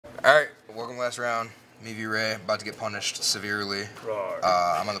Alright, welcome to last round. Me v Ray, about to get punished severely.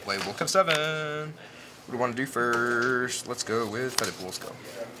 I'm on the play. World Cup 7. What do we want to do first? Let's go with Fetid Pool. Let's go.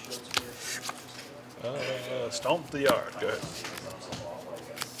 Stomp the yard. Go ahead.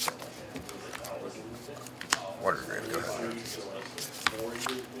 Water Grave, go ahead.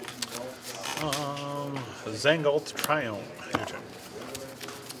 Zangalt Triumph. Your turn.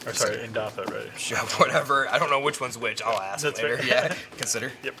 Or sorry, Indotha ready. Yeah, whatever. I don't know which one's which. I'll ask That's later. fair. Yeah,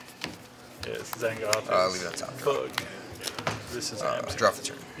 consider. Yep. Yes, Zangoth. Leave it on top. Bug. This is empty. Draw the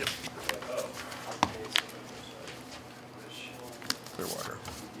turn. Yep. Clear water.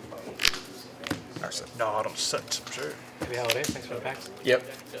 Narset. Narset. Sure. Happy holidays. Thanks for the packs. Yep.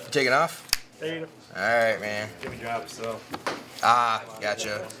 Taking off? There you go. Alright, man. Give me drops, so.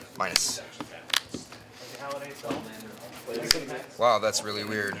 Gotcha. Minus. Wow, that's really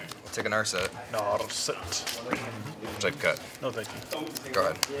weird. I'll take a Narset. Narset. Would you like to cut? No, thank you. Go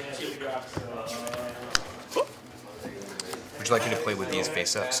ahead. Would you like me to play with these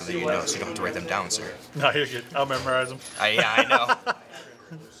face up so that you know, so you don't have to write them down, sir? No, you're good. I'll memorize them. Yeah, I know.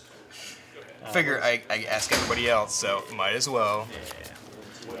 Figure I ask everybody else, so might as well.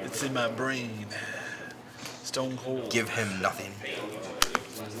 Yeah. It's in my brain. Stone cold. Give him nothing.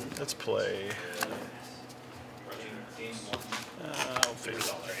 Let's play. I'll figure it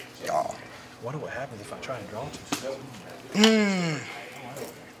out. Oh. Wonder what happens if I try and draw two.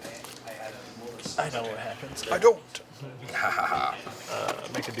 I know what happens. I don't.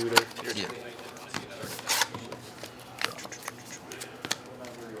 Make a dude. Yeah.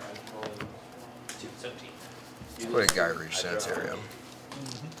 What a guy reach sanitarium.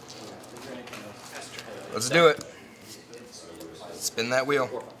 Let's do it. Spin that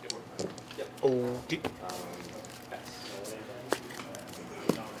wheel. Okay.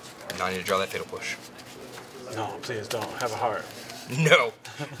 Now I need to draw that fatal push. No, please don't. Have a heart. No,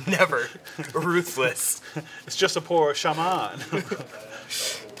 never. Ruthless. It's just a poor shaman.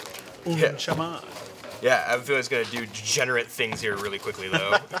 Yeah. Shaman. Yeah, I feel it's gonna do degenerate things here really quickly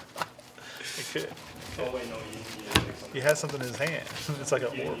though. It could. He has something in his hand. It's like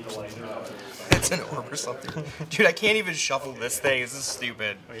an orb. It's an orb or something. Dude, I can't even shuffle this thing. This is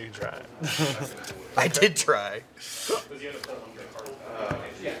stupid. Well, you can try it. I did try.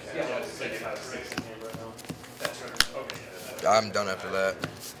 I'm done after that.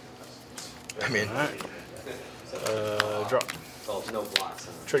 I mean, Alright. Draw. No blocks.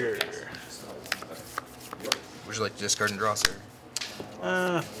 Trigger. would you like to discard and draw, sir?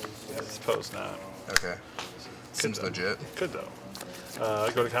 I suppose not. Okay. Seems legit. Could though.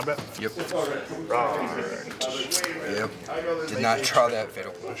 Go to combat? Yep. Right. Yep. Did not draw that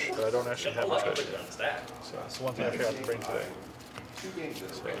fatal push. But I don't actually have a treasure. So that's the one thing I forgot to bring today.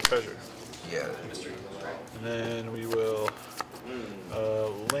 So treasure. Yeah. And then we will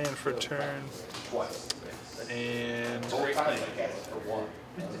land for a turn. And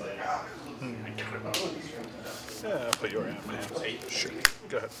yeah, I'll put Yorion in my hand. Sure.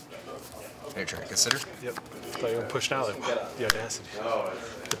 Go ahead. Your turn. Consider. Yep. Thought you were gonna push now. The audacity.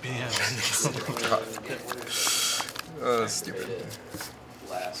 The PM. Oh, that's stupid.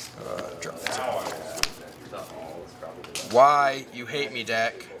 Drop that. Why? You hate me,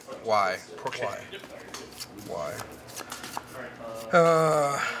 Dak. Why? Why? Why?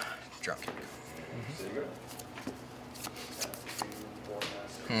 Drop kick.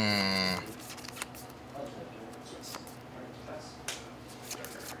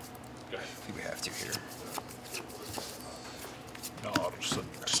 I think we have to here. No,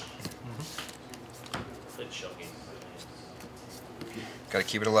 Gotta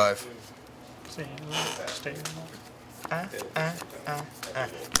keep it alive. Stay.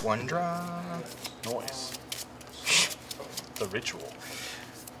 One draw. Noise. The ritual.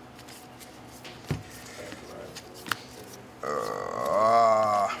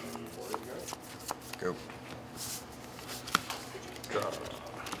 Go. Draw.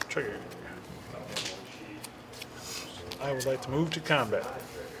 Trigger. I would like to move to combat.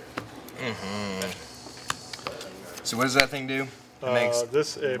 So what does that thing do? It makes,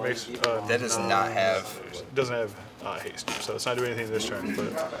 It makes. that does not have. It doesn't have haste, so it's not doing anything this turn, but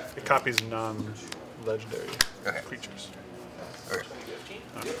it copies non-legendary creatures. Okay.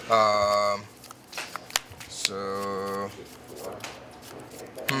 So.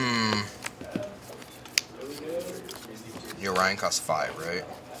 Yorion costs 5, right?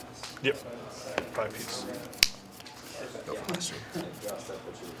 Yep. 5 piece. Go for master.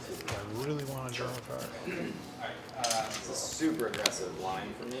 I really want to draw a card. It's a super aggressive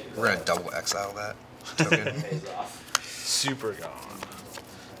line for me. We're gonna double exile that token. Pays off. Super gone.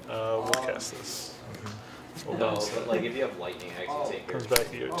 We'll cast this. No, but like if you have lightning, I can take care Comes of back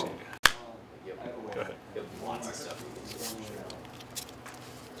to EOT. Yep. Go ahead. You have lots of stuff.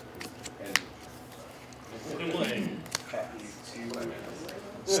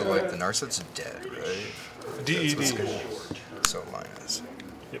 So like the Narset's dead, right? DED. So mine is.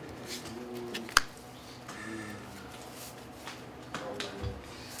 Yep.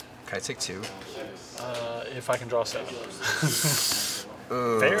 Can I take 2? If I can draw 7.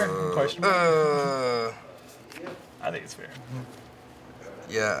 Fair? Question mark? I think it's fair.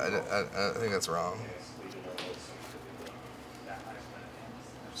 Yeah, I think that's wrong.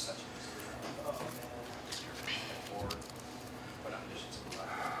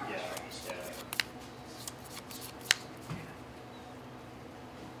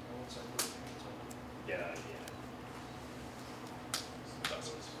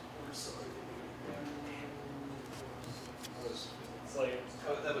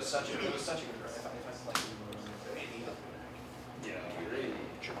 That was such a good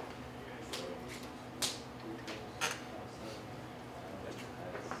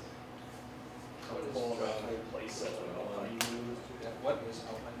What is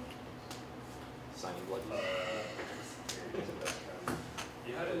signing blood?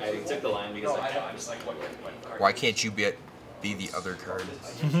 I took the line because I just like what card. Why can't you be the other card?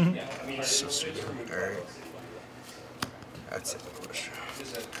 So stupid. Alright. That's it. Push.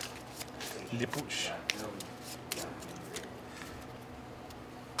 Le push.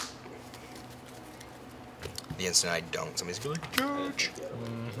 The instant I don't, somebody's gonna be like, George.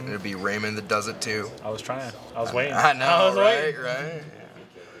 And it'll be Raymond that does it too. I was trying. I was waiting. I know, I was right? waiting. Right?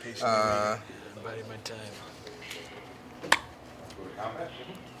 Biding my time. Alright,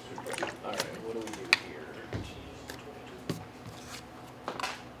 what do we do here?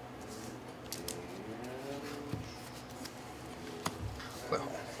 Well.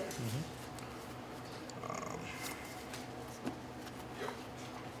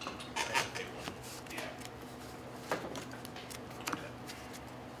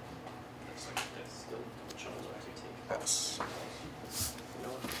 Yes.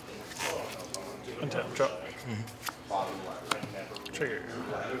 Untap, drop. Trigger.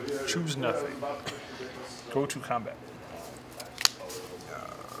 Choose nothing. Go to combat.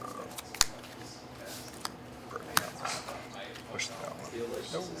 Push that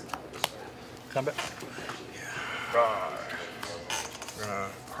one. Combat.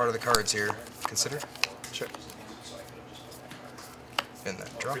 Heart of the cards here. Consider. Sure. In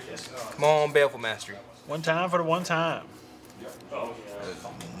that draw. Come on, Baleful Mastery. One time for the one time. That is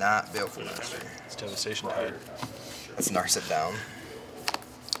not Baleful Mastery. It's devastation card. That's Narset down.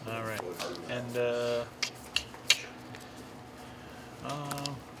 All right. And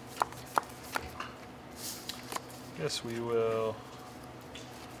guess we will.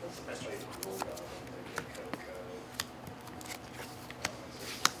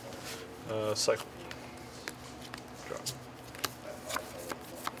 Cycle. Draw.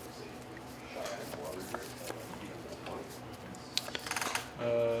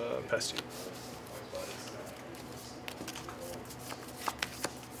 Past you.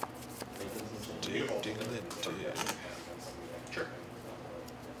 Sure.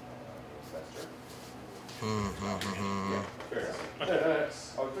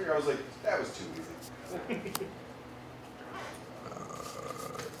 I was like, that was too easy.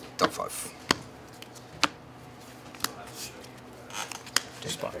 Double 5.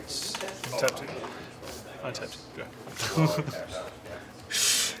 Response. Untap two. Untap two. Go.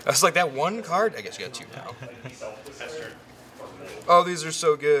 I was like, that one card? I guess you got 2 now. Oh, these are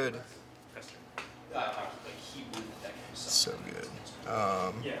so good. So good.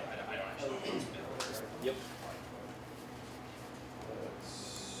 Yep.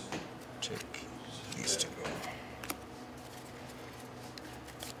 Take these 2.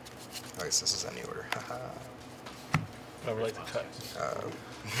 I guess this is any order. Haha. I would like to cut.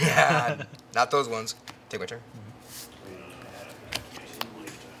 Yeah, not those ones. Take my turn.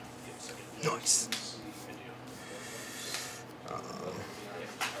 Nice.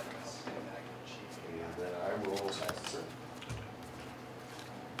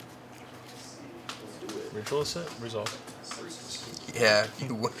 Ritual set? Resolve. Yeah,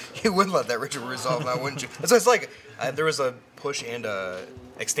 you would let that ritual resolve now, wouldn't you? So it's like there was a push and a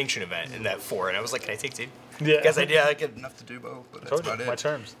extinction event in that 4, and I was like, can I take 2? Yeah. Because I get enough to do both, but that's Told you, about it. my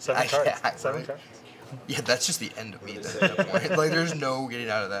terms. 7 cards. Yeah, 7 right? cards. Yeah, that's just the end of me then at that point. Like, there's no getting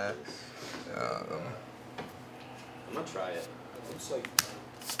out of that. I'm gonna try it. Looks like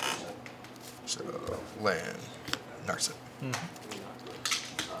So, land, Narset. I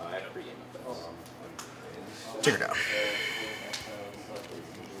have pre-game effects. Take her down.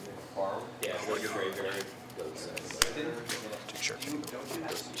 Yeah, it's like graveyard. Sure.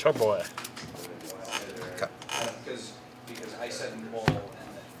 Sure, boy. Cut. Because I said mull and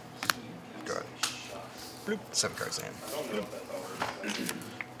then Go ahead. Bloop. 7 cards in.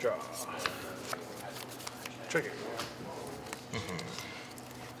 Draw. Trigger.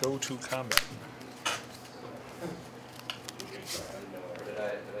 Go to combat.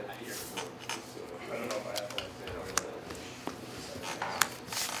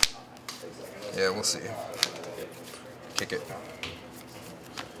 Yeah, we'll see. Kick it.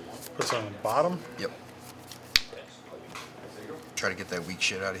 Puts it on the bottom. Yep. Try to get that weak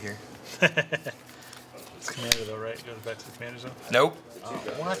shit out of here. It's commander though, right? Goes back to the commander zone. Nope.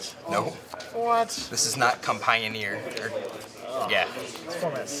 What? Nope. What? This is not Come Pioneer. Yeah. This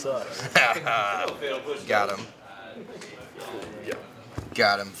format sucks. Got him.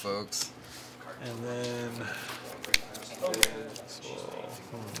 Got him, folks. And then.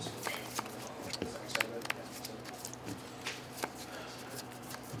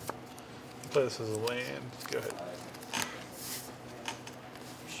 Play this as a land. Go ahead.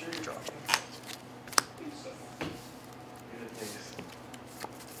 Draw.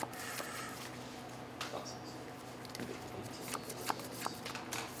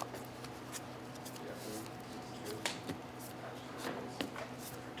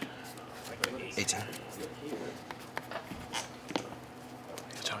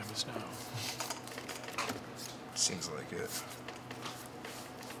 The time is now. Seems like it.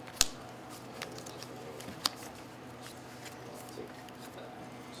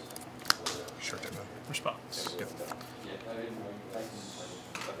 Short time. Response. Yep.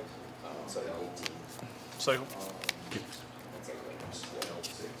 Cycle.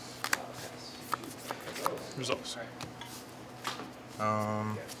 Results.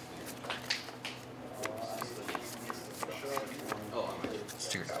 Let's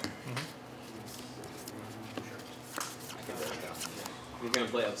figure it out. we're gonna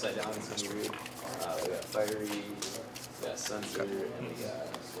play upside down and some weird. We got fiery, we got sunset, and we got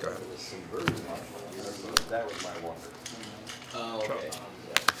Go ahead. subversion. That was my wonder. Oh, okay.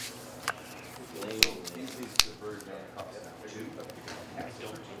 The bird man costs now 2, but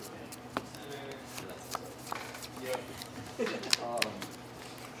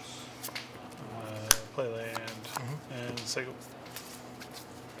Play land. And cycle.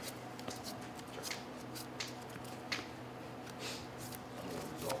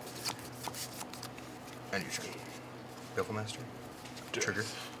 And your turn. Bilko Master. Trigger.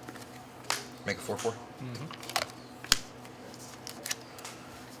 Make a 4/4.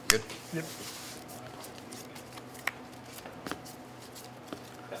 Good. Yep.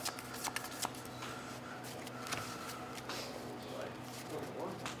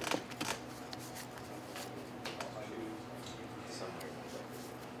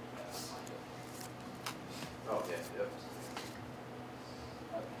 Okay, yep.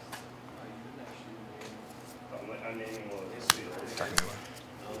 Attacking anyway.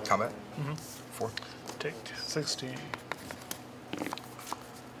 Combat. 4. Take 16.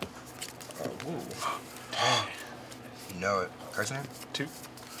 Woo. You know it. Cards in hand? 2.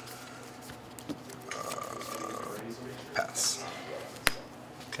 Pass.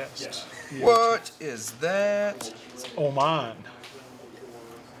 Cast. What is that? Oman.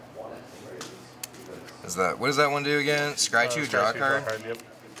 Is that what does that one do again? Scry 2, draw a card. Yep.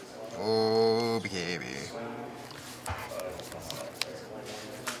 Oh, baby.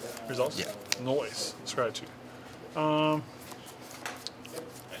 Results? Yeah. Noise. Scry 2.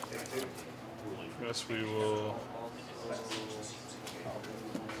 Guess we will.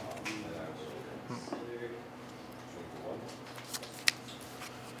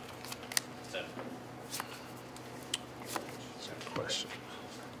 Question.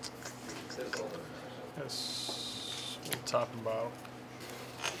 Yes. We'll top and bottom.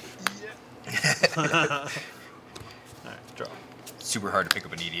 Alright, draw. Super hard to pick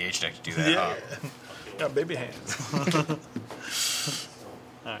up an EDH deck to do that. Yeah. Got baby hands.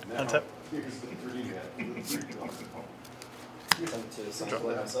 Alright, untap. To sample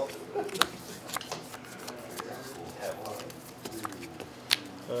it myself.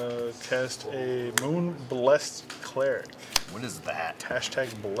 Cast a Moon Blessed Cleric. What is that?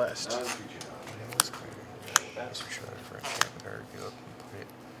 Hashtag blessed.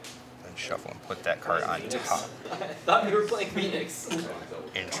 Then shuffle and put that card on top. I thought you were playing Phoenix.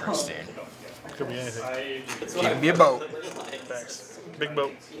 Interesting. Could be anything. Can be a boat. Facts. Big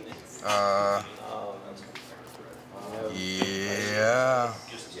boat. Yeah.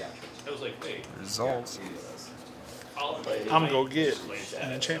 Results. I'm gonna go get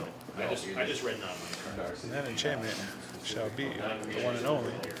an enchantment. I just read none. And that enchantment shall be the one and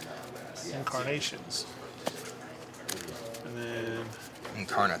only Incarnations. And then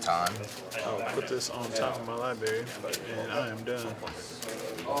Incarnaton. I'll put this on top of my library, and I am done.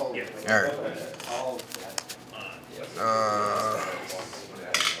 Alright.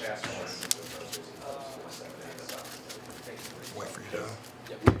 Wait for you to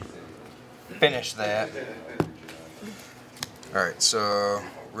finish that. Alright, so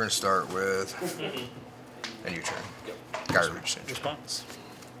we're going to start with a new turn. Garbage. Response.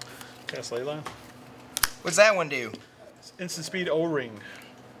 Cast Leyline. What's that one do? Instant speed O-ring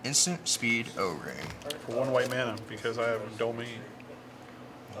Instant speed O-ring. for 1 white mana because I have domain.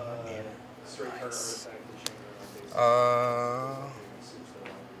 Nice.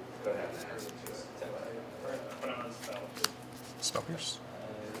 Spell Pierce?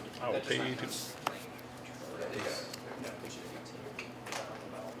 I will pay you to.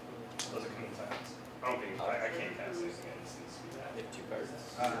 I can't cast this again. Hit 2 cards.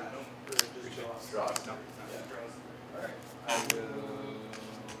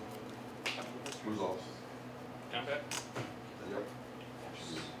 Who's off? Combat? Yep.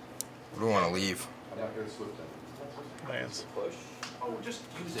 What do we want to leave? I'm not gonna slip them. Lands. Push. Oh, just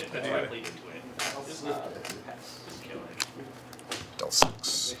use it. That's why I played into it. Just kill it. Del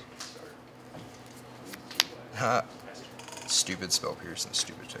 6. Ha. Stupid Spell Pierce and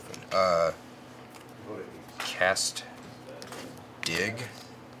stupid token. Cast Dig.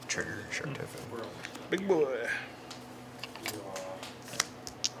 Trigger Shark Tiffin. Big boy.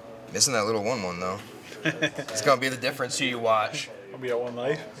 Missing that little 1/1 though. It's gonna be the difference who you watch. I'll be at 1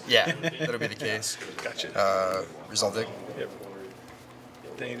 life. Yeah, that'll be the case. Gotcha. Resolve Dig. Yep.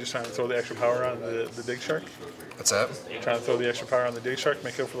 Then you just trying to throw the extra power on the dig shark. What's that? Trying to throw the extra power on the dig shark,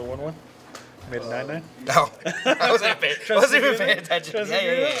 make up for the 1/1. Made a 9/9. No, I wasn't even paying attention.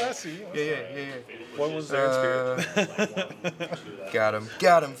 Yeah. I see. Yeah. 1/1's there in spirit.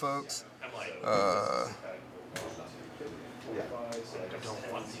 Got him, folks.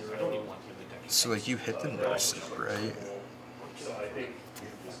 So like you hit the Narset, right?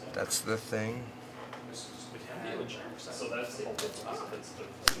 That's the thing. I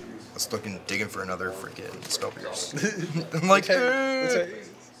was digging for another freaking Spell Pierce. I'm like, take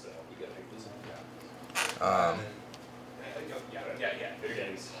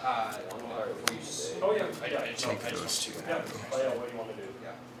those two.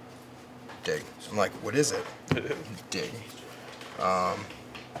 Dig. I'm like, what is it? Dig.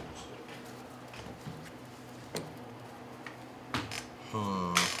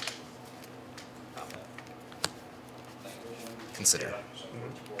 Consider.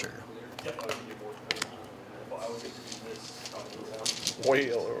 Trigger.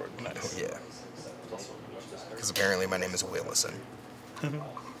 Whale or nice. Oh, yeah. Because apparently my name is Willison. In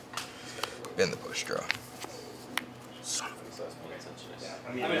the bush draw. Son of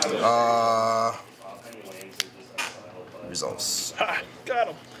results. Ha! Got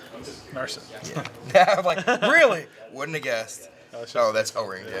him. Narset. Yeah. I'm like, really? Wouldn't have guessed. Oh, that's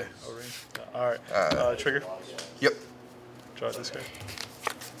O-ring, yeah. O-ring. Alright. Trigger. Yep. Draw this card.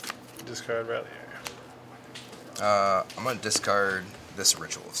 Discard Rally. I'm going to discard this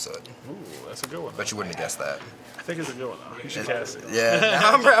Ritual of Soot. Ooh, that's a good one. Bet you wouldn't have guessed that. I think it's a good one though. You should cast it. Yeah,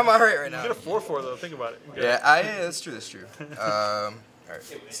 I'm alright right now. You get a 4/4 though, think about it. Yeah, that's true, alright,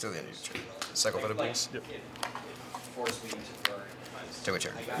 still the end of your turn. Cycle Pedibles. Yep. Take a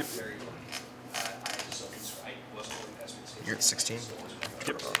turn. Yep. You're at 16?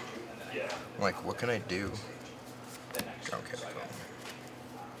 Yep. I'm like, what can I do? Okay, cool.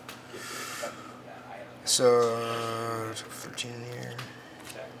 So, 13 in here.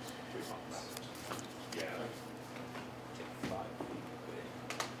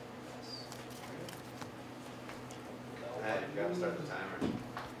 You gotta start the timer.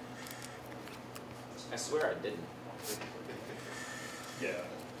 I swear I didn't.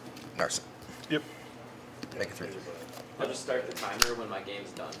 Narset. Yep. Make it 3. I'll just start the timer when my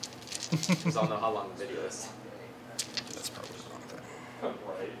game's done. Because I'll know how long the video is. That's probably the wrong thing.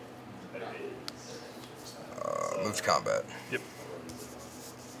 Move to combat. Yep.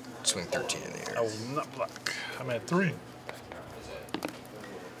 Swing 13 in the air. I will not block. I'm at 3.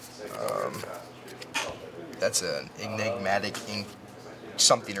 That's an enigmatic ink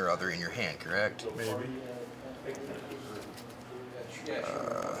something or other in your hand, correct? Maybe.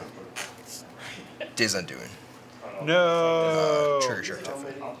 Days Undoing. No. Trigger Shark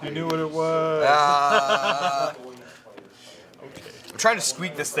Tiffin. You knew what it was. Okay. I'm trying to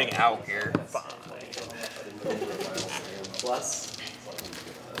squeak this thing out here. Plus.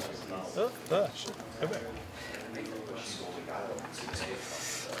 Shit. Come back.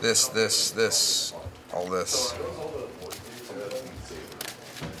 This, all this.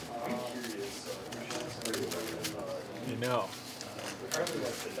 You know.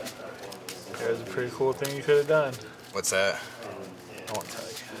 There's a pretty cool thing you could have done. What's that? I won't tell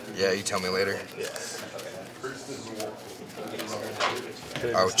you. Yeah, you tell me later. Yeah.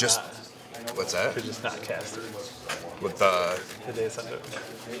 Oh, just... What's that? Could just not cast it. With the... The Days Unto.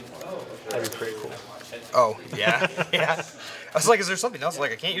 That'd be pretty cool. Oh, yeah? Yeah. I was like, is there something else?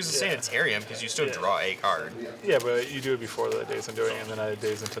 Like, I can't use the Sanitarium because you still draw a card. Yeah, but you do it before the Days Undoing, and then I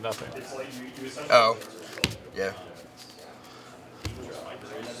Days Into nothing. Oh. Yeah.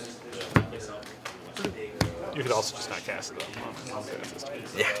 You could also just not cast it, though. On the system.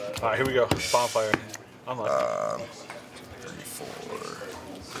 Yeah. Alright, here we go. Bonfire. Unlucky.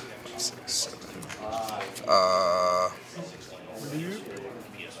 4, 6, 7. Oh,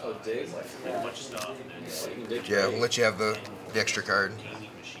 dig? Yeah, we'll let you have the extra card.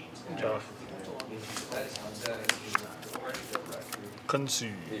 Tough.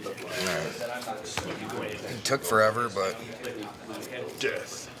 Consume. Alright. It took forever, but...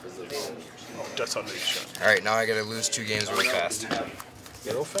 Death. Death Unleashed. Alright, now I gotta lose 2 games really fast.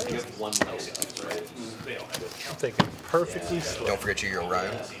 Real fast? I'm thinking perfectly slow. Don't forget your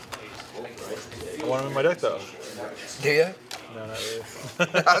Yorion. I want him in my deck, though. Do ya? No, not really.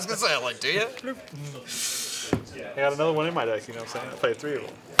 I was gonna say, like, do ya? I got another one in my deck, you know what I'm saying? I played 3 of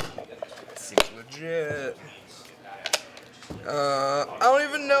them. Seems legit. I don't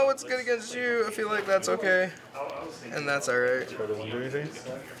even know what's good against you. I feel like that's okay. And that's alright. This card doesn't do anything.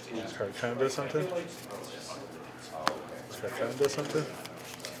 This card kind of does something. This card kind of does something.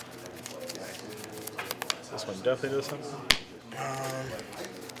 This one definitely does something. I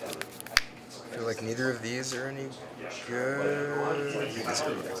feel like neither of these are any good. These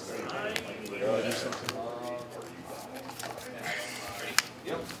are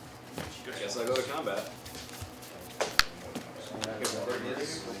Guess I go to combat. I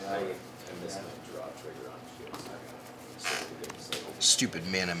missed my draw trigger on shields. stupid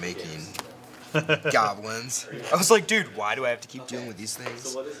mana making goblins. I was like, dude, why do I have to keep dealing with these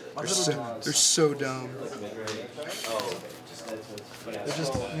things? They're so dumb. They're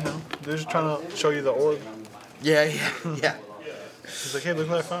just, you know, they're just trying to show you the orb. Yeah. He's like, hey, look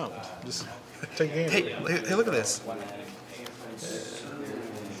what I found. Just take a game. Hey, look at this.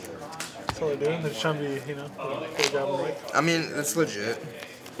 That's all they're doing. They're just trying to be, you know, put a goblin right. I mean, it's legit.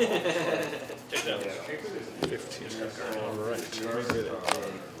 15. Alright, we did it.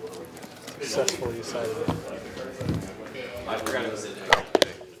 Successfully decided it. I forgot it was in there.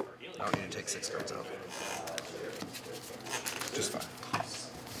 I don't need to take 6 cards out. Just 5.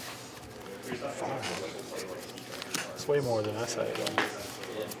 It's way more than I said.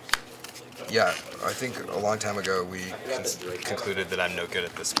 Yeah, I think a long time ago we concluded that I'm no good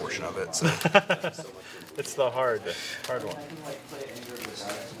at this portion of it. So It's the hard one.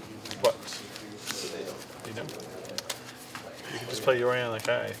 But you know, you can just play Yorion like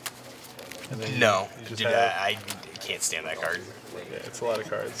I. And then no, you just dude, have, I can't stand that card. yeah, it's a lot of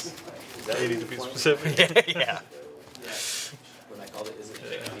cards. 80 to be specific. Yeah. When I called it, is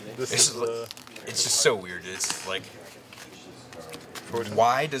it? This It's is It's just so weird. It's like,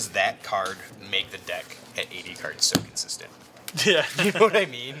 why does that card make the deck at 80 cards so consistent? yeah. You know what I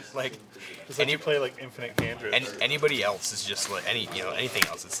mean? Like, It's like you play like infinite cantrips. and anybody else is just like anything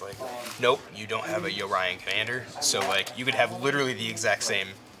else. It's like, nope, you don't have a Yorion commander, so like you could have literally the exact same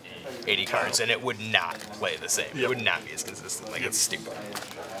 80 cards and it would not play the same. It would not be as consistent. Like it's stupid.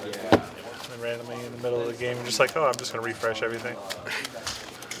 And randomly in the middle of the game, you're just like, oh, I'm just gonna refresh everything,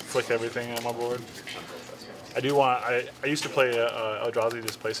 flick everything on my board. I do want. I used to play Eldrazi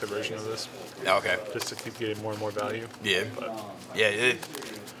Displacer version of this, Okay. just to keep getting more and more value. Yeah. But Yeah.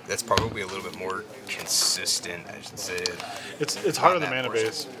 That's probably a little bit more consistent, I should say. it's harder than that mana portion.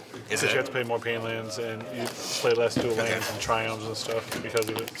 base. Is Because it? you have to play more pain lands and you play less dual lands and triomes and stuff because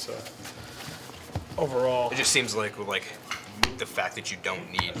of it. So overall, It just seems like with the fact that you don't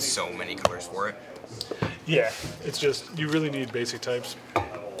need so many colors for it. yeah, it's just you really need basic types.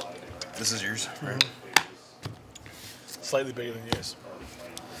 This is yours, right? Slightly bigger than yours.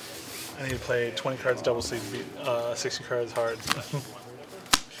 I need to play 20 cards double sleeve to beat 60 cards hard.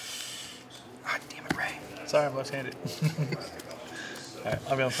 Ah, damn it, Ray. Sorry, I'm left-handed. Alright,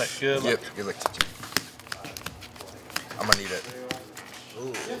 I'll be on play. Good luck. Yep, good luck to you. I'm gonna need it.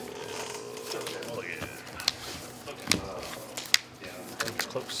 Oh, yeah. It's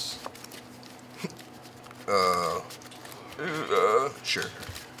close. Sure.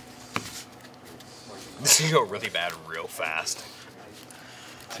 This is gonna go really bad real fast.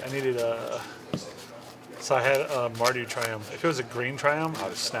 See, I needed so I had Mardu Triumph. If it was a green Triumph, I would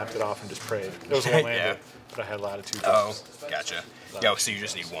have snapped it off and just prayed. It was one lander, Yeah. but I had latitude. Oh, gotcha. Yo, so you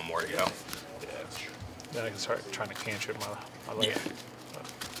just need one more to go. Yeah. Then I can start trying to cantrip my life. Yeah.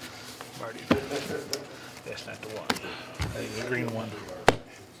 Marty. Dash 9 to 1. The green one.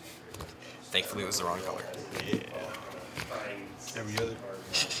 Thankfully, it was the wrong color. Yeah. Every other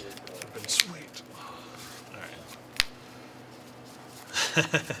have been sweet.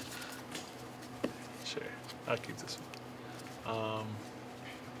 Alright. Sure. I'll keep this one.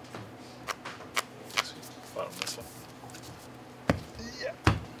 Bottom this one. Yeah.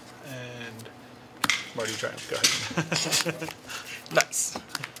 And Marty Triumph, go ahead. Nice.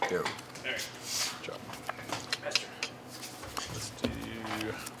 Go. Drop. Let's do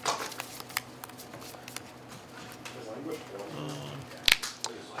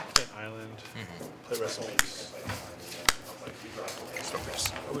play an island. Play WrestleMania.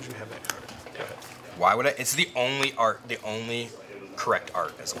 Why would you have that card? Go ahead. Why would I? It's the only art, the only correct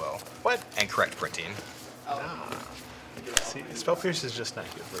art as well. What? And correct printing. Nah. See, Spell Pierce is just not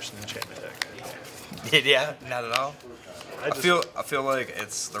good versus an enchantment deck. Yeah, not at all. I feel like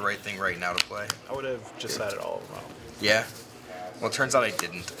it's the right thing right now to play. I would have just had it all of them out. Yeah. Well, it turns out I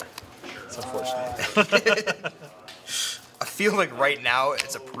didn't. It's unfortunate. I feel like right now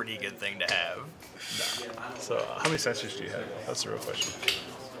it's a pretty good thing to have. So, how many sensors do you have? That's the real question.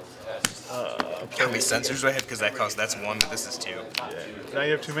 How many sensors do I have? Because that's one, but this is two. Yeah. Now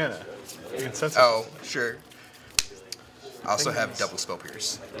you have 2 mana. You can censor. Oh, sure. I also have double spell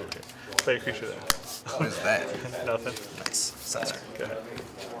pierce. Okay. Play a creature there. What is that? Nothing. Nice. Sensor. Go ahead.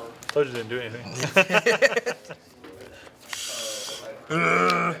 Told you didn't do anything.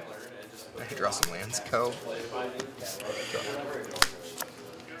 I could draw some lands. Co.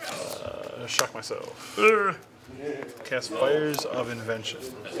 Shock myself. Cast Fires of Invention.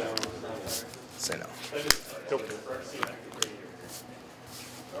 Say no. Nope.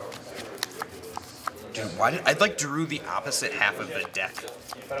 Dude, why did I like drew the opposite half of the deck?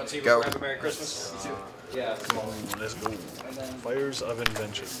 If I don't see you Go. before, have a Merry Christmas. Yeah. Come on, let's go. Fires of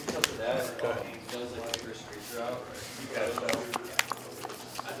Invention. Go ahead.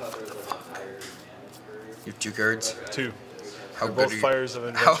 You have 2 cards. 2. How They're good both are you? Fires of How,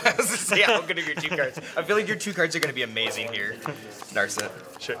 Invention. I was gonna say, how good are your 2 cards? I feel like your 2 cards are gonna be amazing here. Narset.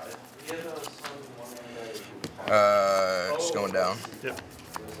 Sure. Just going down. Yep.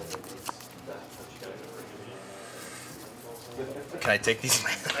 Can I take these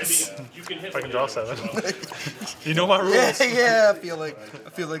lands? You can hit If I can draw 7. You know my rules. Yeah, I feel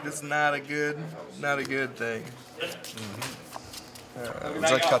like that's not a good thing. Would you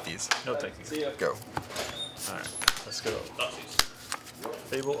like to cut these? No, thank you. Go. Alright, let's go.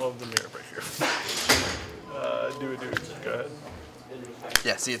 Fable of the Mirror Breaker. Do it. Go ahead.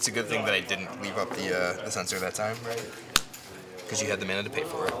 Yeah, see, it's a good thing that I didn't leave up the sensor that time, right? Because you had the mana to pay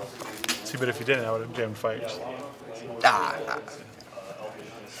for it. See, but if you didn't, I would have jammed Fires.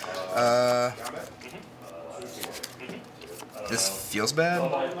 This feels bad.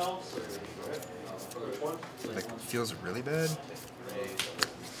 Like, feels really bad.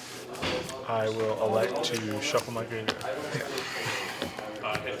 I will elect to shuffle my graveyard.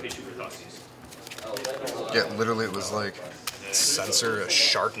 Yeah, literally it was like censor a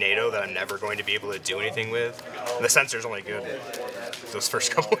Sharknado that I'm never going to be able to do anything with. And the sensor's only good those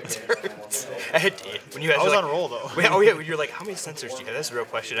first couple of turns. When you guys I was were on roll though. when you're like, how many sensors do you have? That's a real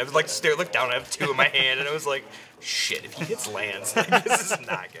question. I was like, look down, I have 2 in my hand, and I was like, shit, if he hits lands, like, this is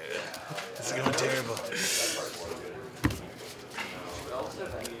not good. This is going terrible.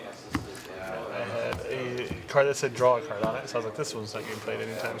 I had a card that said draw a card on it, so I was like, this one's not getting played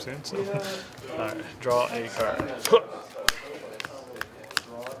anytime soon. So, alright, draw a card.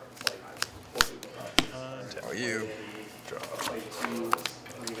 Oh, you. Draw.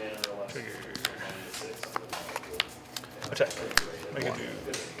 Trigger. Attack. Make it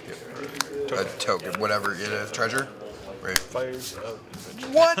do. A token, whatever, get a treasure. Right. Fires of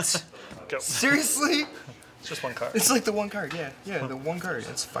Invention. What? Go. Seriously? It's just one card. It's like the one card, yeah, the one card.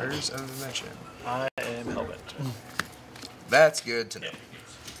 It's Fires of Invention. I am Hellbent. That's good to know.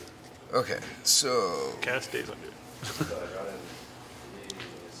 Okay, so Cast Days Undo.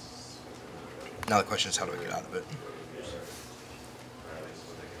 now the question is, how do I get out of it?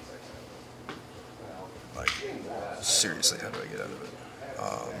 Like, seriously, how do I get out of it?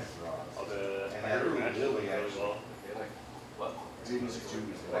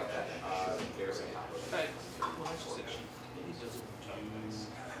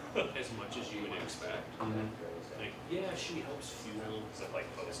 As much as you would expect. Like, yeah, she helps fuel stuff like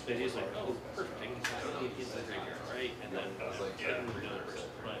post. But he's like, oh, perfect. I can totally get the graveyard, right? And then another person.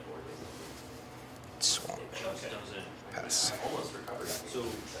 Right. Swamp. Just doesn't Pass. almost recover. So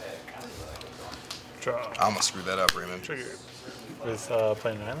Draw. I almost screwed that up, Raymond. Trigger. With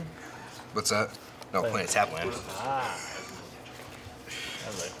playing an island? What's that? No, playing a tap land. Ah.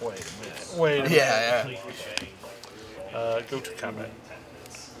 was like, wait a minute. Wait a minute. Yeah, Go to combat.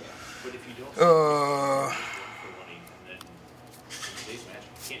 But if you don't yeah. today's match,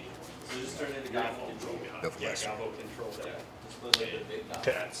 you can't do it. So just turn into guy control. Go for master. Control that. Just put like the big guy.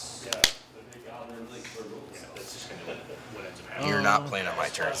 That's that's just kind of what ends up happening. You're not playing on my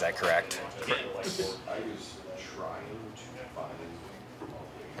turn, is that correct? I was trying to find.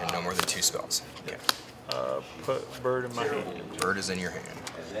 And no more than 2 spells. Okay. Put bird in my hand. Bird is in your hand.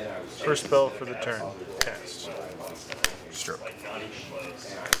 First spell for the turn. Cast. Stroke.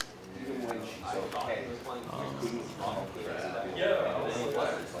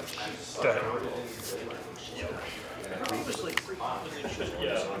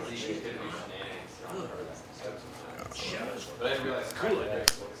 Go ahead.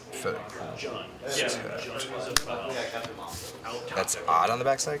 Foot. John. Yeah, John was about That's odd on the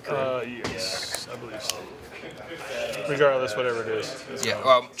backside? Correct? Yes, I believe so. Regardless, whatever it is. It's Yeah,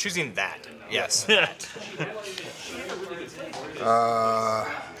 well, choosing that. Yes.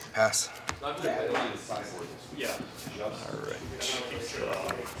 Pass. yeah. Alright.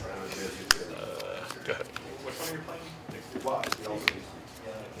 Go ahead.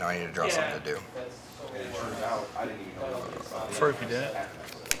 Now I need to draw something to do. Prefer if you didn't.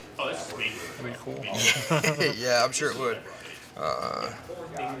 Oh, that's me. That'd be cool. Yeah, I'm sure it would.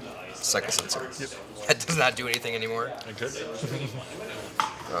 Cycle sensor. Yep. That does not do anything anymore. I could.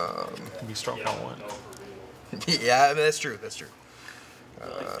 Be strong on one. Yeah, I mean, that's true. That's true.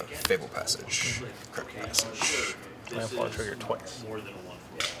 Fable passage. Correct passage. Landfall trigger twice. More than one.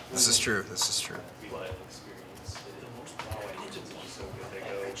 This is true. This is true.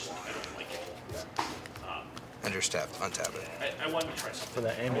 Enter step. Untap it. I wanted to try something. For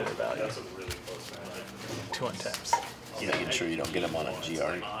that amulet value. 2 untaps. Making sure you don't get them on a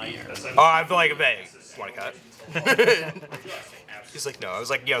GR. Oh, I feel like a bang. Want to cut? He's like, no. I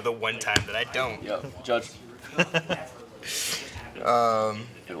was like, yo, the one time that I don't. Yep, Judge.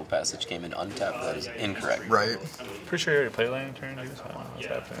 Fable passage came in untapped. That is incorrect. Right. Pretty sure you already played land turn. I don't know what's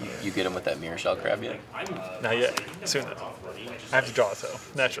happening. You get him with that mirror shell crab yet? Not yet. Soon though. I have to draw it though,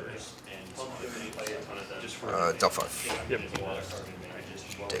 naturally. Delphi. Yep.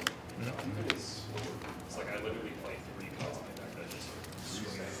 Take.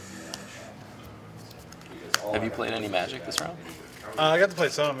 Have you played any Magic this round? I got to play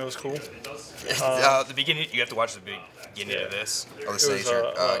some. It was cool. The beginning. You have to watch the beginning of this. Oh, the stage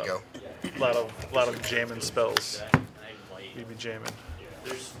turn. Go. A lot of jamming spells. You be jamming.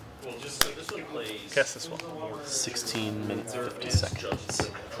 Cast this one. 16 minutes 50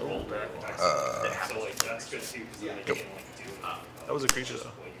 seconds. Go. That was a creature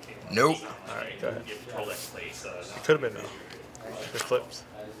though. Nope. Alright, go ahead. It could have been though. It flips.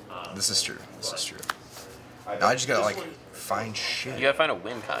 This is true. This is true. Now I just gotta like find shit. You gotta find a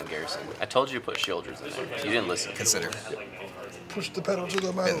win con, Garrison. I told you to put Shielders in there. You didn't listen. Consider. Push the pedal to the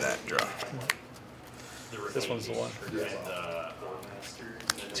In metal. that draw. This one's the one.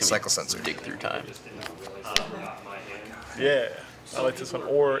 Cycle sensor. Dig through time. Yeah. I like this one.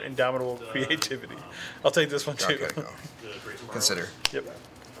 Or Indomitable Creativity. I'll take this one too. Okay, go. Consider. Yep.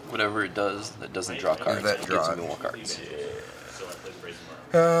 Whatever it does that doesn't draw cards, that it draw. gives me more cards.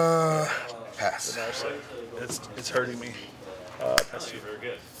 Pass. It's hurting me. Pass you. Very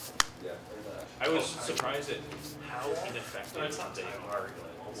good. I was surprised at how ineffective they are.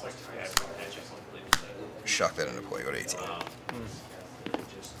 Almost Shock that into play. Go to 18.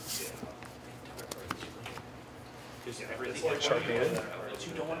 Sharpie it.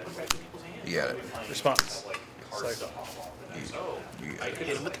 you don't want to put back in people's hands. You got it. Response. Hard Cycle. You got it.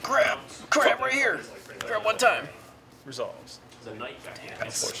 Hit him with the crab. Crab right here. Grab one time. Resolves. The knight back hand.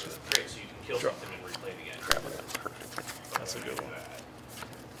 Unfortunate. Great, so you can kill Draw. something and replay it again. Crab with that. Perfect. That's a good one.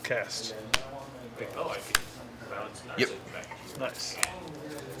 Cast. Oh, I can bounce Narset Yep. back. Nice.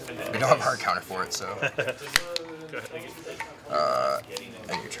 We don't have a hard counter for it, so. Go ahead.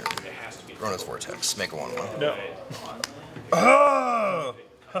 End your turn. Rona's Vortex. Make a 1/1. No. Oh!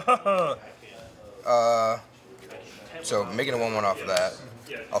 So making a 1/1 off of that.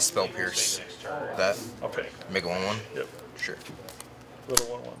 I'll spell pierce that. Okay. Make a 1/1. Yep. Sure. Little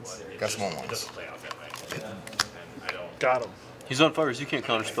 1/1s. Got some 1/1s. Got him. He's on fire, so you can't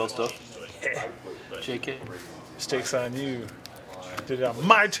counterspell stuff. Yeah. JK. Mistakes on you. Did it on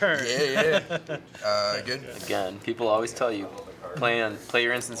my turn. Yeah. Good. Again, people always tell you, play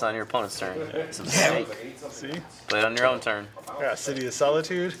your instance on your opponent's turn. It's a mistake. See? Play it on your own turn. I got City of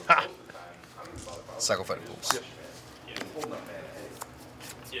Solitude. Ha! Cycle Fighting Pools.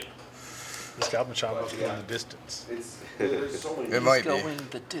 This Goblin Chomp was going the distance. It might be. Going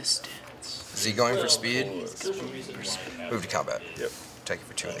the distance. Is he going for speed? Move to combat. Yep. attack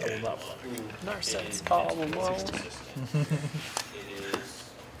you for 2 in the I will air. not play. Narset's column.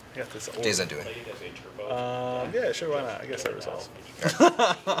 I got this old. Days Undoing. Yeah, sure, why not? I guess that results.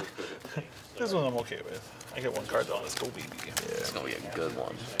 This one I'm okay with. I get 1 card though. Let's go, baby. It's gonna be a good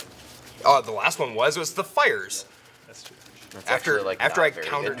one. Oh, the last one was the fires. That's true. That's After actually, like, after not I very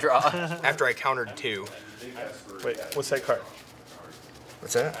countered good draw. after I countered 2. Wait, what's that card?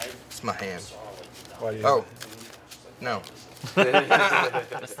 What's that? It's my hand. Why do you? Oh, no.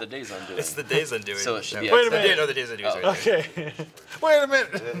 That's the Days Undoing. It's the Days Undoing. So it should be No. Wait a X. minute. No, the Days Undoing. Oh. Sorry. Okay. Wait a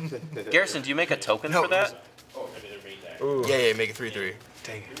minute. Garrison, do you make a token No, for that? Ooh. Yeah, make it 3/3.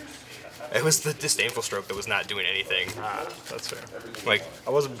 Dang it. It was the disdainful stroke that was not doing anything. Ah, that's fair. Like, I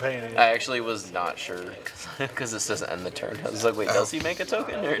wasn't paying any. I actually was not sure because this doesn't end the turn. I was like, wait, does he make a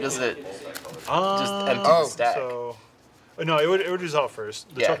token or does it just empty the stack? So, no, it would resolve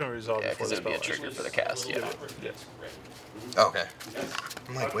first. The token would resolve yeah, before because the it would be spell. a trigger for the cast. Yeah. Yeah. okay.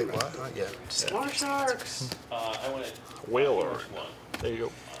 I'm like, wait, what? Yeah. More sharks. I want to. Whaler. There you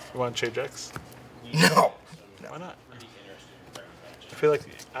go. You want to change X? No. Why not? I feel like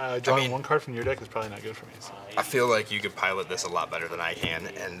drawing I mean- 1 card from your deck is probably not good for me. So. I feel like you could pilot this a lot better than I can,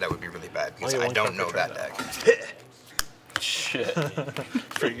 and that would be really bad because Oh, yeah, I one don't card know per that turn, deck. Shit.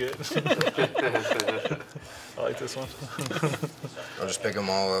 Pretty good. I like this one. I'll just pick them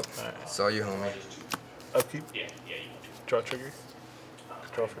all up. Alright. Saw you, homie. Upkeep. Draw trigger.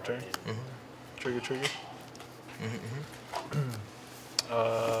 Draw for turn. Trigger.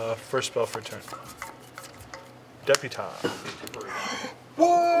 First spell for turn. Deputize.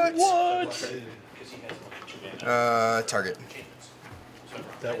 What? Target.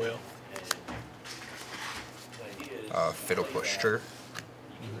 That whale. Fiddle push trigger.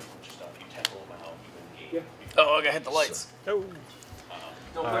 Oh, I gotta hit the lights. Oh.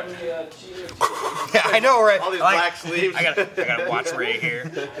 Yeah, I know, right? All these Like, black sleeves. I gotta watch Ray here.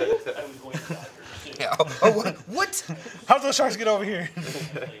 Yeah. Oh, what? How'd those sharks get over here?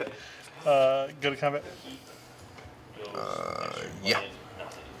 Go to combat. Yeah.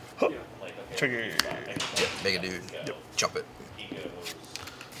 Trigger. Make a dude. Jump it.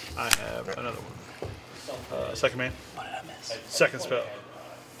 I have another one. Second man. Second spell.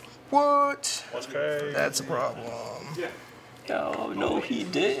 What? That's crazy. That's a problem. Oh, no, he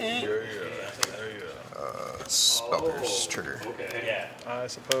didn't. Spellers trigger. I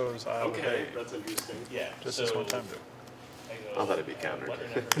suppose I will pay. That's interesting. Yeah. Just this one time, I'll let it be countered.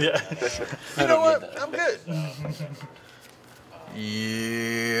 Yeah. I You know don't what? need that. I'm good.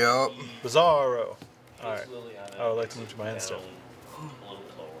 Yep. Bizarro. Alright. I would like to move to my end step.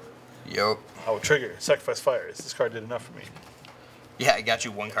 Yep. I will trigger. Sacrifice fires. This card did enough for me. Yeah, I got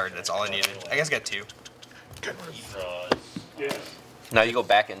you 1 card. That's all I needed. I guess I got 2. Yeah. Now you go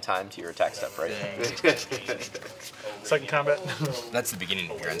back in time to your attack step, right? Second combat. That's the beginning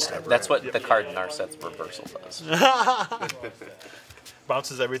of your end step. That's what the card Narset's reversal does.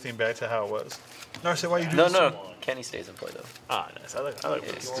 Bounces everything back to how it was. Narset, why you do No, this? no, Kenny stays in play though. Ah, nice. I like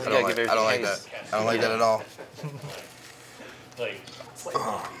this. You I gotta don't like, give I don't like everything that. I don't like that at all. Like,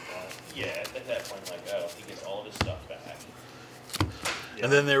 yeah, at that point, like, oh, he gets all of his stuff back.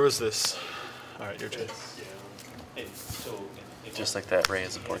 And then there was this. Alright, your turn. And so, Just like that Ray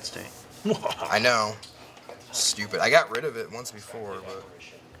support state. I know. Stupid. I got rid of it once before, but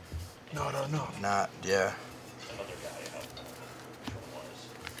No. not. Yeah.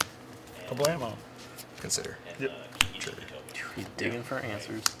 Kablamo. Consider. Yep. He's digging for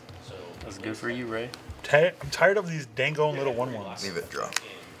answers. That's good for you, Ray. I'm tired of these dango little 1/1s. Leave it. Draw.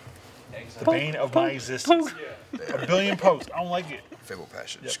 The bane of my existence. A billion posts. I don't like it. Fable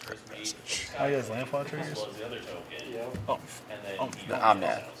Passage. Correct Passage. Oh, he has landfall triggers? Oh. I'm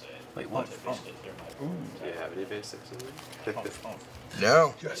mad. Wait, what? Do you have any basics in there?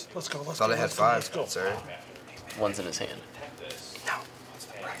 No. Yes, let's go. Let's Thought go. I had let's go, 5. Let's go. Sorry. One's in his hand. No.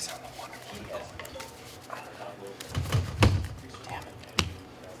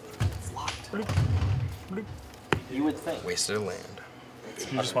 You would think. Wasted a land.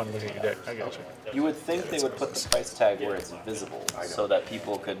 You just want to look at your deck. I got you. You would think they would put the price tag where it's visible, so that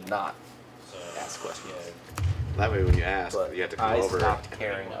people could not ask questions. That way when you ask, But you have to come I over stopped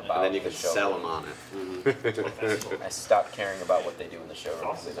caring about and then you the can show. sell them on it. I stopped caring about what they do in the show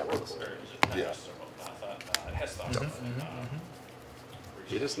because they never listen. Yeah.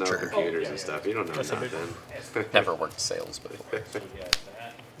 You just know computers and stuff. You don't know That's a big nothing. Never worked sales before.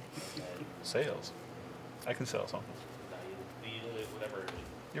 Sales. I can sell something.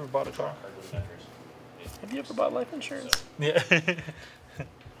 You ever bought a car? Have you ever bought life insurance? Yeah.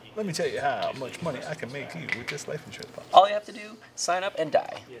 Let me tell you how much money I can make you with this life insurance policy. All you have to do, sign up and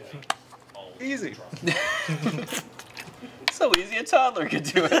die. Easy. So easy, a toddler could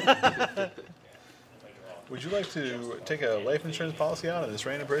do it. Would you like to take a life insurance policy out on this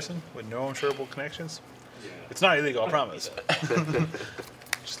random person with no insurable connections? It's not illegal, I promise.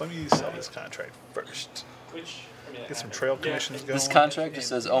 Just let me sell this contract first. Get some trail commissions going. This contract just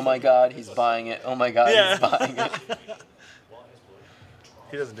says, "Oh my God, he's buying it. Oh my God, he's buying it."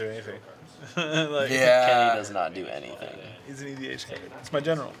 He doesn't do anything. Kenny does not do anything. He's an EDH card. It's my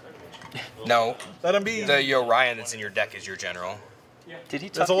general. No, Let him be. the Yorion that's in your deck is your general. Did he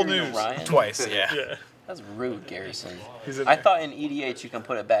talk That's to old your news. Ryan? Twice, yeah. Yeah. That's rude, Garrison. He's in I there. thought in EDH you can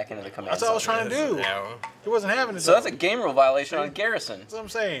put it back into the command That's what I was zone. trying to do. No, He wasn't having it. So that's a game rule violation on Garrison. That's what I'm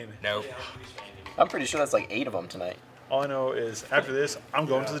saying. no. I'm pretty sure that's like 8 of them tonight. All I know is after this, I'm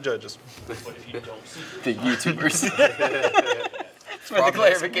going to the judges. The YouTubers. For the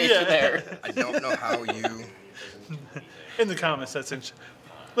clarification there. I don't know how you. In the comments section,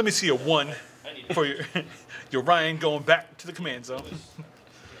 let me see a 1 for your Ryan going back to the command zone.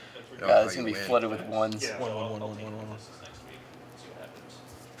 God, it's going to be flooded with ones. 1.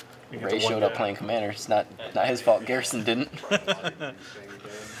 Ray showed up playing Commander. It's not his fault. Garrison didn't. I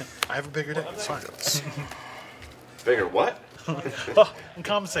have a bigger deck. It's fine. Bigger what? Oh, I'm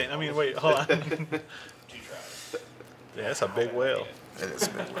compensating. I mean, wait, hold on. Yeah, that's a big whale. It is a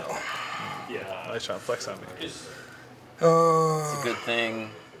bit well. I was trying to flex on me. It's a good thing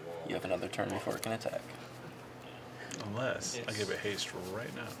you have another turn before it can attack. Unless I give it haste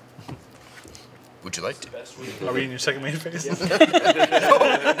right now. Would you like to? Are we in your second main phase? No,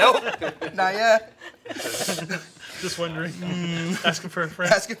 not yet. Just wondering. Asking for a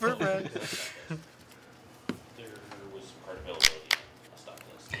friend. Asking for a friend.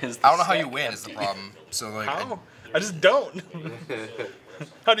 I don't know how you win is the problem. So like, How? I just don't.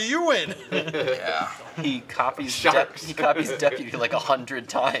 How do you win? yeah. He copies Deputy like 100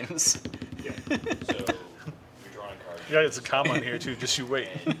 times. Yeah, it's a comma in here too. Just you wait.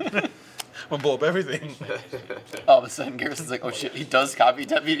 I'm gonna blow up everything. All of a sudden, Garrison's like, "Oh shit, he does copy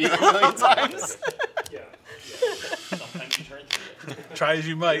Deputy like a million times." Sometimes you turn through it. Try as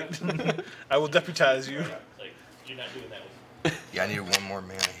you might. I will deputize you. Like, you're not doing that with Yeah, I need one more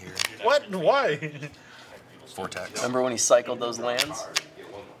mana here. What? Why? Vortex. Remember when he cycled those lands?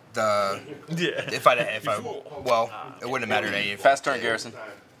 The Yeah. if I well, it wouldn't have mattered any. Fast turn, Garrison.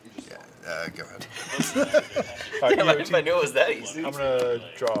 Yeah, go ahead. All right, Damn, if I knew it was that easy. I'm gonna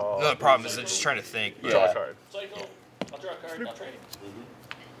draw. No, the problem is I'm just trying to think. Draw Yeah. a card. cycle. I'll draw a card, I'll trade.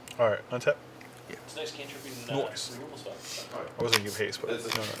 All right, untap. It's nice cantripping Nice. removal stuff. I wasn't gonna give haste, but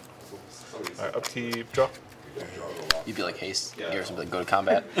no. All right, upkeep, draw. You'd be like, "Haste." Garrison would be like, "Go to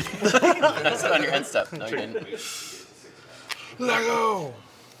combat." That's on your end step. No, you didn't. Let go.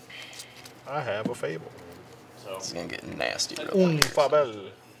 I have a fable. So, This is gonna get nasty real quick. Fable.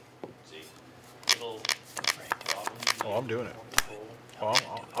 see, it'll Oh, I'm doing it. Oh,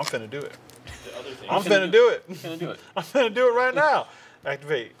 I'm finna do it. the other thing. I'm finna do it. Gonna do it. I'm finna do it right now.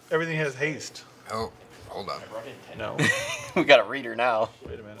 Activate. Everything has haste. Oh, hold on. Run in 10. No. We got a reader now.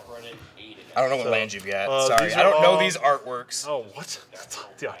 Wait a minute. Run in 8. I don't know what So, lands you've got. Sorry, these I don't are know all- these artworks. Oh, what?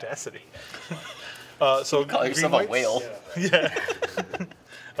 The audacity. So Call green, yourself a whites? whale. Yeah.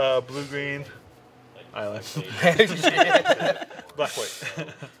 Blue, green, island. Black, white.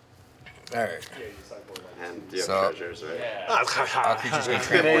 All right. And you have So- treasures, right? All creatures get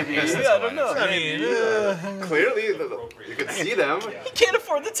trampled. Maybe. I don't know. I mean, Clearly, you can see them. He can't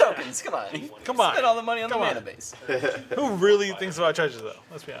afford the tokens. Come on. come on. Spend all the money on the Come on. mana base. Who really thinks about treasures, though?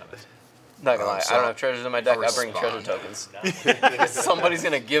 Let's be honest. Not gonna lie, so I don't have treasures in my deck. I bring treasure respond. tokens. Somebody's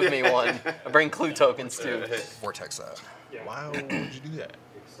gonna give me one. I bring clue tokens too. Vortex that. Why would you do that?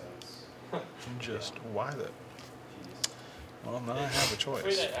 Just why though? Well, now I have a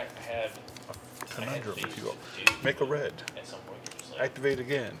choice. I had Conundrum, if you will. Make a red. at some point, you're just like, Activate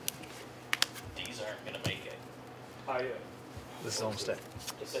again. these aren't going to make it. This is on stack.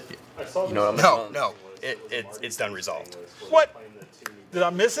 You know what I'm No, doing? no. It's done resolved. What? Did I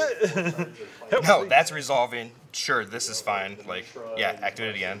miss it? No, that's resolving. Sure, this is fine. Like, yeah,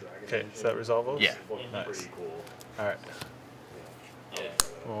 activate it again. Okay, is that resolve? Yeah. Nice. All right. Yeah.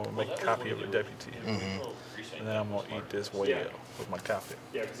 We'll make a copy of a deputy. And then I'm going to eat this whale with my copy.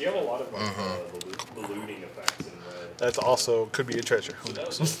 Yeah, because you have a lot of like, ballooning effects in red. That's also could be a treasure. Who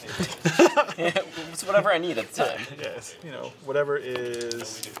knows? It's whatever I need at the time. Yes, you know, whatever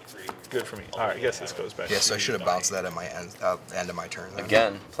is good for me. All right, I guess this goes back. Yes, I should have bounced that at my end of my turn. Then.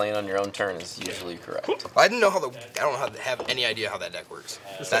 Again, playing on your own turn is usually correct. I didn't know how I don't have any idea how that deck works.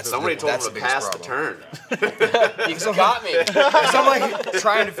 That's Somebody told him that's to the biggest pass the problem. turn. You got me. So I'm like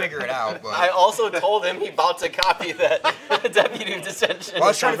trying to figure it out. But I also told him he about to copy that Deputy of Dissension. well, I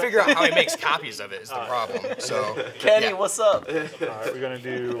was trying to figure out how he makes copies of it. Is the problem. So Kenny, yeah. what's up? All right, we're gonna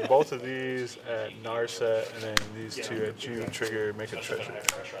do both of these at Narset, and then these two at June Trigger. Make a treasure.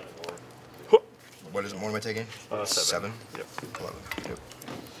 What am I taking? 7. Yep. 11. Yep.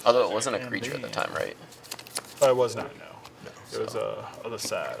 Although it wasn't a creature at the time, right? It was not. No. It was other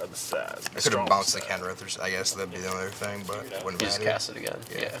side. I could have bounced the Kenrith, I guess that'd be the other thing, but it wouldn't You just matter. cast it again.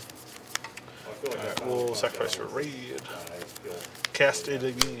 Yeah. Alright, we'll sacrifice for raid. Cast it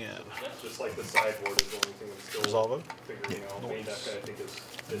again. Just like the sideboard is the only thing I'm still Resolve it. figuring out. Main deck I think is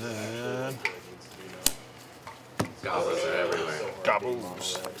And then actually needs to be now. Goblins are everywhere.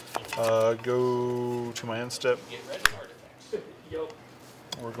 gobbles. Go to my end step. Yup.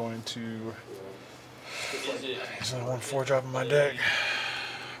 We're going to Is it, use one 4-drop in my deck.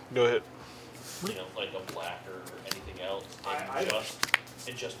 Go ahead. you know, like a black or anything else,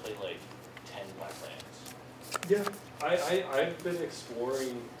 and just play like 10 black lands? Yeah, I've been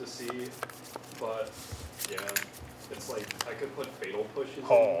exploring to see, but yeah, it's like I could put fatal pushes in.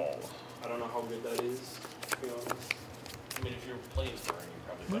 Oh. I don't know how good that is, to be honest. I mean, if you're playing Burn,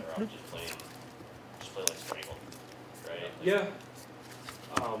 you're probably better off just play like Strangle, right? Yeah.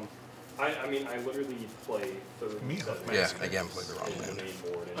 I mean, I literally play 37 Yeah, lands again, played the wrong in the land.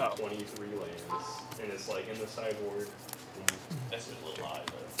 main board and 23 lands, and it's like in the sideboard. That's a little high,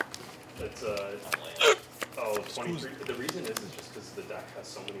 but It's not land. 23. The reason is just because the deck has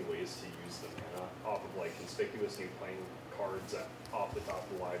so many ways to use the mana off of like conspicuously playing cards off the top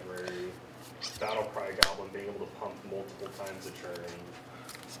of the library, Battle Cry Goblin being able to pump multiple times a turn.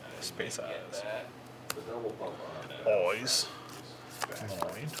 Space Get eyes. that. The double pump on Boys.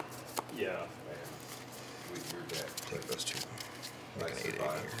 Void. Yeah. with your deck. Take those two. Make an 8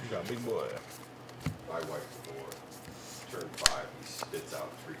 Nice. here. You got a big boy. I wipe the board. Turn 5, he spits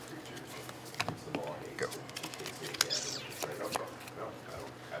out 3 creatures and keeps them all haste. Go. He takes me again. And it's like, no, I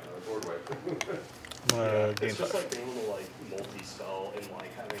don't have another board wipe. I'm gonna gain It's just 5. like being able to like multi-spell and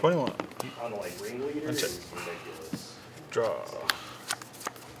like having 21. on like Ringleader Uncheck. is ridiculous. Draw.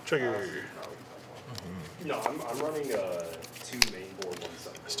 Trigger. No, I'm running 2 main board, 1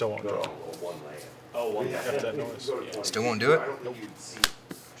 side. Still won't No, draw. one land. Oh, one Yeah. land. That noise. Still won't do it? I don't think you'd see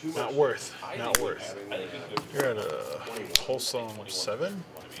too much. Not worth. Not worth. having I think that. you could You're at a wholesome 7?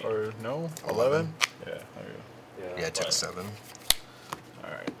 Or no? 11? Yeah, there you Yeah, I took a 7. go.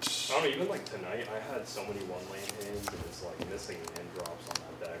 Alright. I don't know, even like tonight, I had so many 1 land hands and it's like missing hand drops on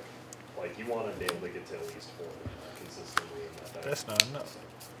that deck. Like you want to be able to get to at least 4 consistently in that deck. That's not enough.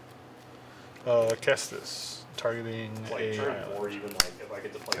 Cast this. Targeting Like a turn island. 4, even like if I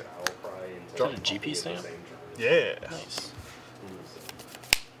get to play Battle Cry and Is that a GP stamp? Yeah. Nice.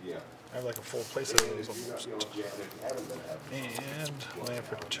 Yeah. I have like a full place of those almost. And land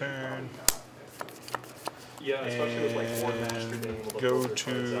for turn. Yeah, especially with like War Master being able to Go filter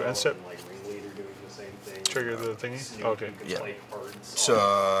to cards out end step. and, like Ringleader doing the same thing. Trigger the thingy? Snoop, Okay. you can Yeah. play cards So,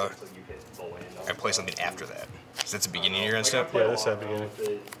 off the field, you hit the land I off play the something top. after that. So that's the beginning of your end Like, I step? play Yeah, a this lot at beginning. with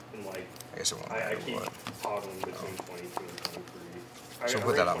it, and like I guess it won't I matter keep what. toggling between 22 and 23. So I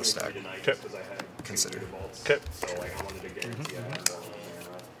put that ran on the stack. 23 tonight Okay. just 'cause I had two Consider. Mutavaults. Okay. So like I wanted to guarantee I had more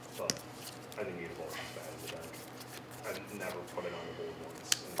mana, but I think Mutavault is bad in the deck. I've never put it on the board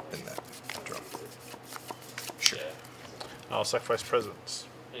once. In that draw. I've used it. Sure. Yeah. I'll sacrifice presence.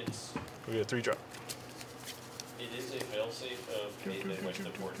 It's We get a 3-drop. it is a failsafe of hey, they went to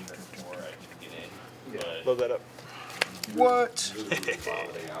 4 turn 4, I can get in, Yeah. but Load that up. What? Literally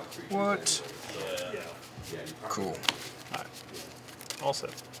vomiting out creatures What? anyway, so, yeah. Yeah. yeah, you probably Cool. Alright. All set.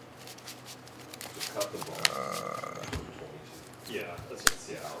 just cut the ball. 22. Yeah, that's just,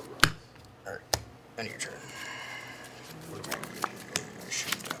 yeah. How it runs. Alright. End of your turn. What do we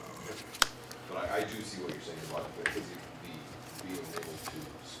shoot down? But I do see what you're saying about it, because being able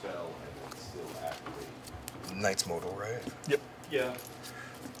to spell and then still activate. Knight's modal, right? Yep. Yeah.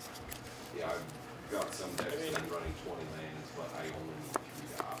 Yeah, I've got some decks that I'm running 20 lands, but I only need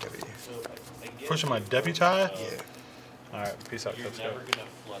 3 to opt. Deputy. So I get Pushing my it, deputy? Yeah. Alright, peace out, You're Cubs. never gonna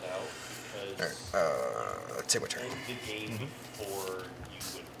flood out because Alright, take my turn. end the game before you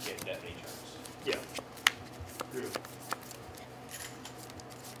would get that many turns. Yeah.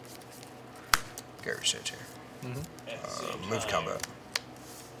 Gary Sage here. At the same Move time, combat.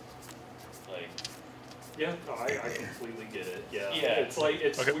 Like Yeah, no, I completely get it. Yeah. Yeah. It's like,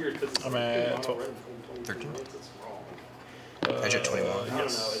 it's Okay. weird because it's I'm like, at mono 12. red from 23 13. lands, it's wrong. Edge at 21. I don't know.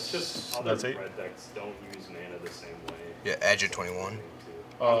 It's just other That's 8. red decks don't use mana the same way. Yeah, Edge at 21.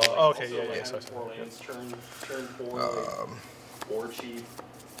 Okay, yeah, Like, sorry. 4 lands, turn 4, 4 cheap.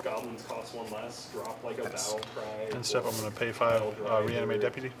 Goblins cost 1 less. Drop like a battle cry. And step, I'm going to pay 5, reanimate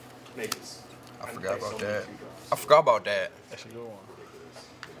deputy. Makes. I forgot about that. I forgot about that. Actually, go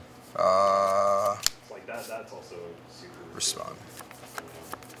on. Like that's also super. Respond.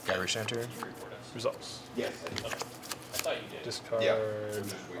 Got to recenter. Results. Yes. I thought you did. Discard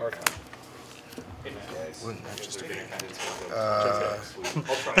Archon. Wouldn't that just take it?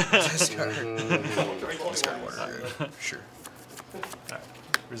 I'll try. Discard water. Good. Sure. Alright.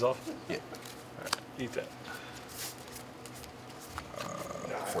 Resolve? Yeah. Alright. Eat that.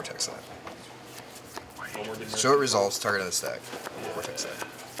 Vortex that. No more Dimir. So it resolves target of the stack. Vortex that.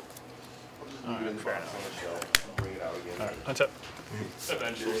 Bring it out again. Alright. Untap.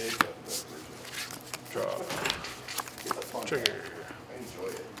 Eventually. Draw. Trigger. I enjoy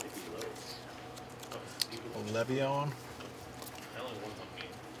it. Levion.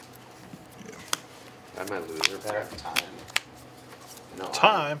 I have my loser pack. Time. No.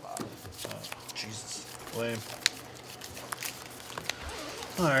 Time? Jesus. Lame.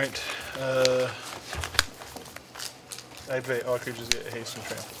 Alright. Activate all creatures get haste and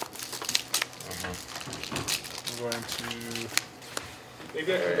trample. I'm going to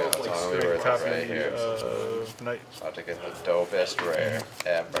Maybe I can go with, like There we straight go. copy Right here. Knight. About to get the dopest rare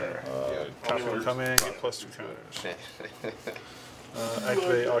ever. Copy will come in, get +2 counters.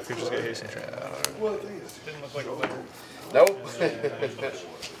 Activate all creatures get haste and trample. Well, the thing is, Didn't look like a winner. Nope.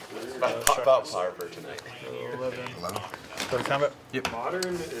 Pop out Harper tonight. 11. 11. Go to combat.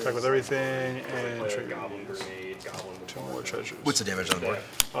 Modern is Attack with everything and like a trigger. goblin grenade, goblin. 2 more treasures. What's the damage on the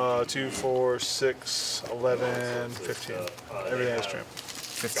board? 2, 4, 6, 11, 15. Everything is trample.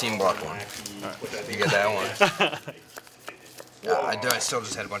 15 block 1. You get that one. I still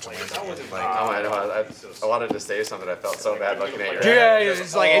just had a bunch of lands in hand. Like, I wanted to say something. I felt so bad looking at your yeah, hand.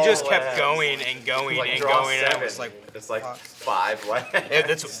 it's like it just kept lands. going and going Like, and draw going. And I 7. was like, It's like 5 lands.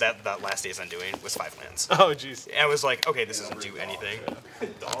 that's that last day's undoing was 5 lands. Oh, jeez. And I was like, okay, this doesn't do anything.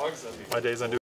 Dogs. My day's undo.